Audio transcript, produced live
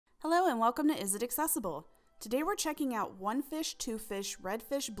Hello and welcome to Is It Accessible? Today we're checking out One Fish, Two Fish, Red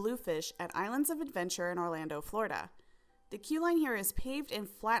Fish, Blue Fish at Islands of Adventure in Orlando, Florida. The queue line here is paved and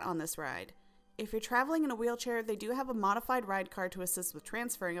flat on this ride. If you're traveling in a wheelchair, they do have a modified ride car to assist with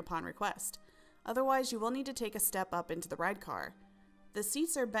transferring upon request. Otherwise, you will need to take a step up into the ride car. The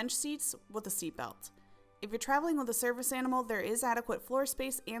seats are bench seats with a seat belt. If you're traveling with a service animal, there is adequate floor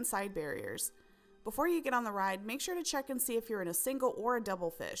space and side barriers. Before you get on the ride, make sure to check and see if you're in a single or a double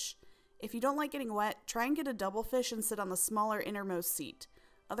fish. If you don't like getting wet, try and get a double fish and sit on the smaller innermost seat.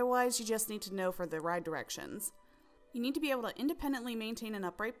 Otherwise, you just need to know for the ride directions. You need to be able to independently maintain an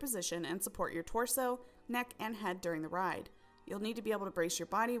upright position and support your torso, neck, and head during the ride. You'll need to be able to brace your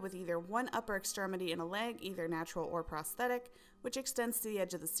body with either one upper extremity and a leg, either natural or prosthetic, which extends to the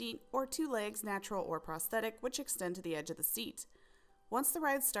edge of the seat, or two legs, natural or prosthetic, which extend to the edge of the seat. Once the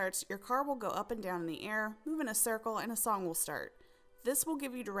ride starts, your car will go up and down in the air, move in a circle, and a song will start. This will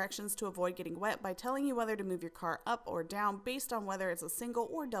give you directions to avoid getting wet by telling you whether to move your car up or down based on whether it's a single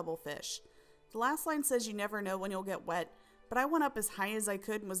or double fish. The last line says you never know when you'll get wet, but I went up as high as I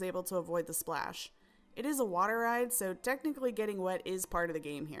could and was able to avoid the splash. It is a water ride, so technically getting wet is part of the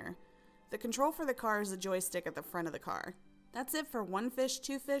game here. The control for the car is a joystick at the front of the car. That's it for One Fish,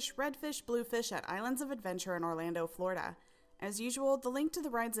 Two Fish, Red Fish, Blue Fish at Islands of Adventure in Orlando, Florida. As usual, the link to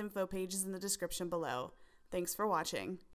the ride's info page is in the description below. Thanks for watching.